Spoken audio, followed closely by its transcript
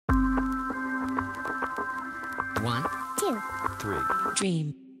1, 2, 3.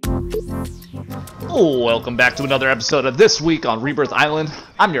 Dream. Oh, welcome back to another episode of This Week on Rebirth Island.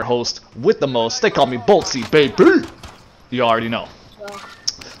 I'm your host with the most. They call me Boltsy, baby. You already know.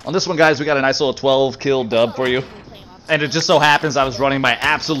 On this one, guys, we got a nice little 12 kill dub for you. And it just so happens I was running my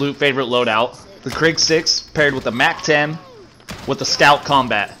absolute favorite loadout, the KRIG6 paired with the MAC10 with the Scout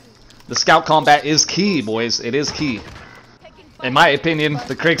Combat. The Scout Combat is key, boys. It is key. In my opinion,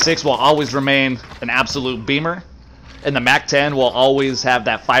 the KRIG6 will always remain an absolute beamer, and the MAC10 will always have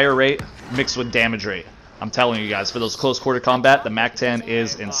that fire rate mixed with damage rate. I'm telling you guys, for those close quarter combat, the MAC10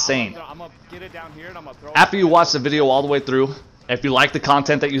 is insane. After you watch the video all the way through, if you like the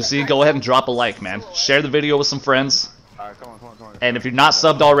content that you see, go ahead and drop a like, man. Share the video with some friends. And if you're not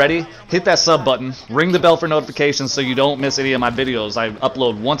subbed already, hit that sub button, ring the bell for notifications so you don't miss any of my videos. I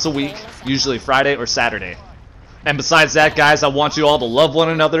upload once a week, usually Friday or Saturday. And besides that, guys, I want you all to love one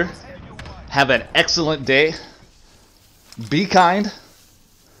another, have an excellent day, be kind,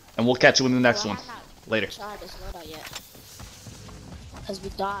 and we'll catch you in the next one. Later. Because we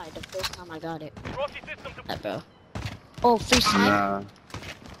died the first time I got it. That bro. Oh, free snipe? Nah.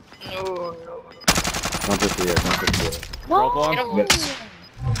 No. Don't put it yet, don't put it yet. What?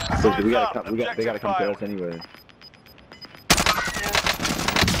 They gotta come to us anyway.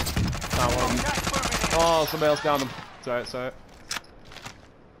 Oh, somebody else downed him. Sorry, sorry.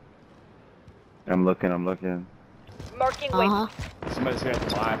 I'm looking. Marking wing. Somebody's here at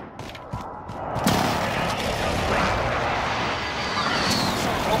the line.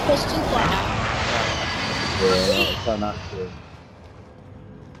 Don't push too far now. Yeah, not good.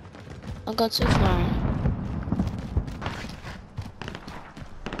 Don't go too far.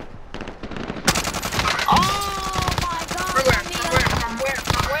 Oh my god! From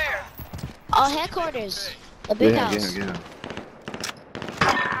where? Oh, headquarters. The big house. Get him.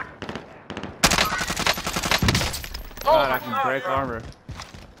 God, I can break armor.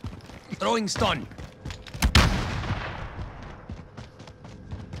 Throwing stun.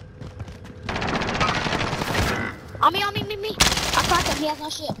 On me. I cracked him. He has no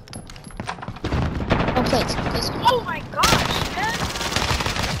shield. No plates. Oh my gosh, man!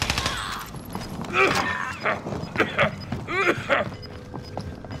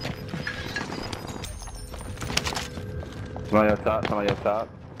 Somebody up top.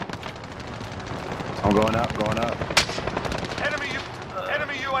 I'm going up.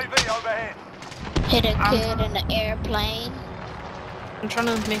 Enemy UAV overhead. Hit a kid in the airplane. I'm trying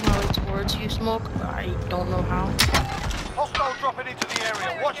to make my way towards you, Smoke. I don't know how. Hostile dropping into the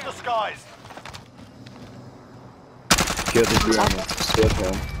area. Watch the skies. Kill this dude. Kill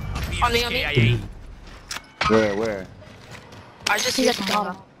him. On me. Where? I just He's hit at the him.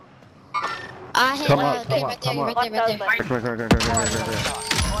 bottom. I hit Come right up. there. Come where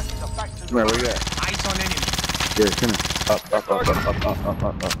you at? Eyes on enemy. Yeah, come here. Up.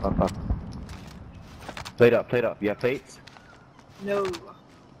 Plate up. You have plates? No.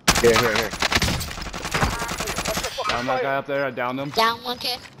 Here. Down that guy up there, I downed him. Down one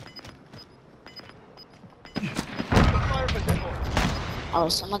kid. Oh,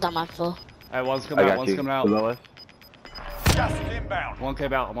 someone got my full. Hey, one's coming out, one's coming out. Below us. Gas is inbound. One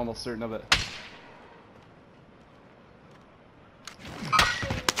came out, I'm almost certain of it.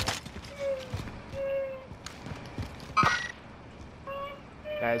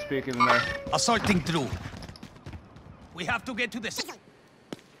 Guys peeking in there. Assaulting through. We have to get to this.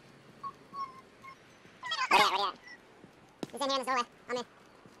 Below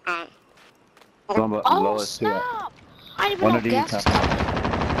Oh, us too. snap! I didn't One know of these gas was top. coming.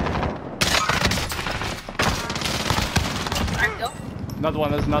 Another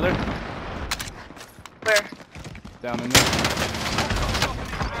one, there's another. Where? Down in there.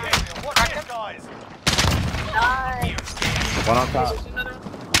 Watch the skies. Nice. One on top.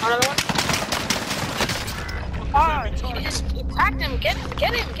 Another one? Oh, you cracked him. Get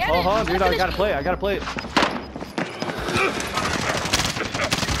him. Oh, hold on, dude, I gotta play it.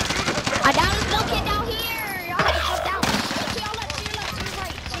 I downed this little kid down here. Y'all down. To your left, to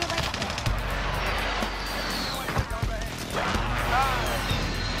your right.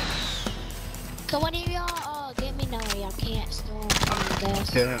 Can one of y'all get me? No, y'all can't storm from the gas.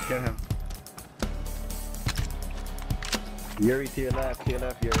 Kill him. Yuri to your left, Yuri.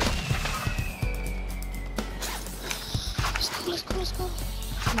 Let's go.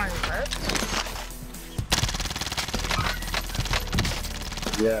 Come on, Bert.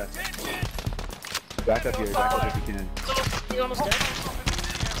 Yeah. Back up here if you can. He's almost dead.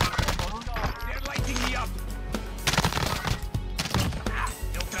 They're lighting me up.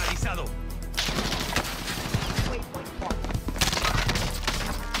 Neutralizado.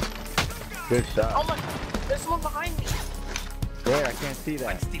 Good Oh shot. my, there's one behind me. Where? I can't see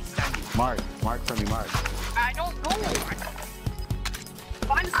that. Still standing. Mark for me, Mark. I don't know.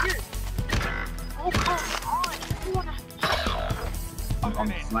 Find the stairs. Oh, come on. You wanna...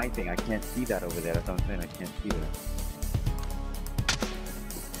 I'm sniping. I can't see that over there. That's what I'm saying. I can't see that.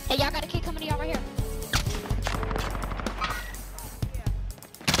 Hey, y'all got a kid coming to y'all right here.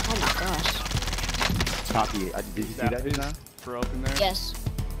 Oh my gosh. Copy. Did you see that dude now? Broke in there. Yes.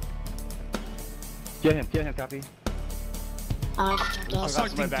 Kill him, copy. I got Yes.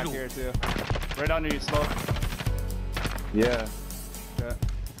 somebody back here too. Right under you, Smoke. Yeah. Okay.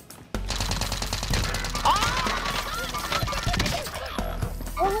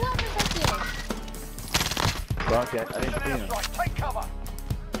 Oh, whoever's back there. Well, okay, I didn't see him. Airstrike, take cover.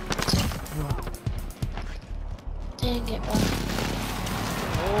 Dang it, bro.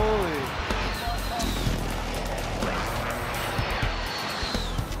 Holy.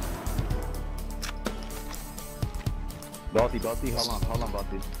 Balti, hold on,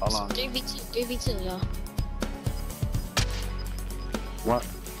 Balti. Hold on. 3v2, y'all.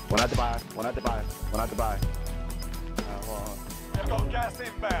 One at the buy. Hold on. You've got gas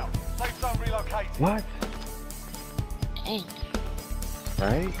inbound. Safe zone relocated. What? Dang.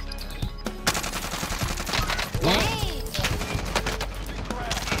 Right? Dang!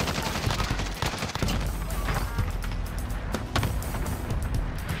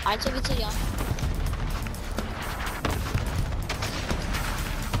 I took it to y'all.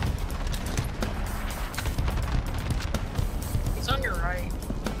 It's on your right.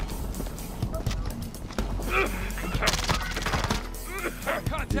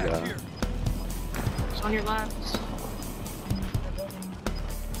 Contact Yeah. here. It's on your left.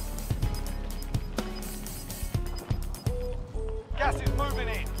 Gas is moving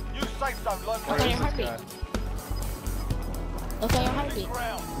in. New safe zone Okay, located. your heartbeat. Okay, your heartbeat.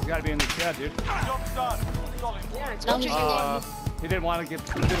 Ground. He's gotta be in the chat, dude. Job's done. Solid. Yeah, it's No, on he's your not. He didn't want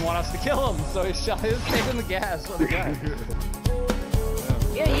us to kill him, so he shot his taking the gas on the guy.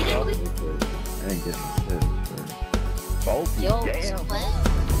 Yeah, you did. I ain't getting this. Balti, Yo, damn. split.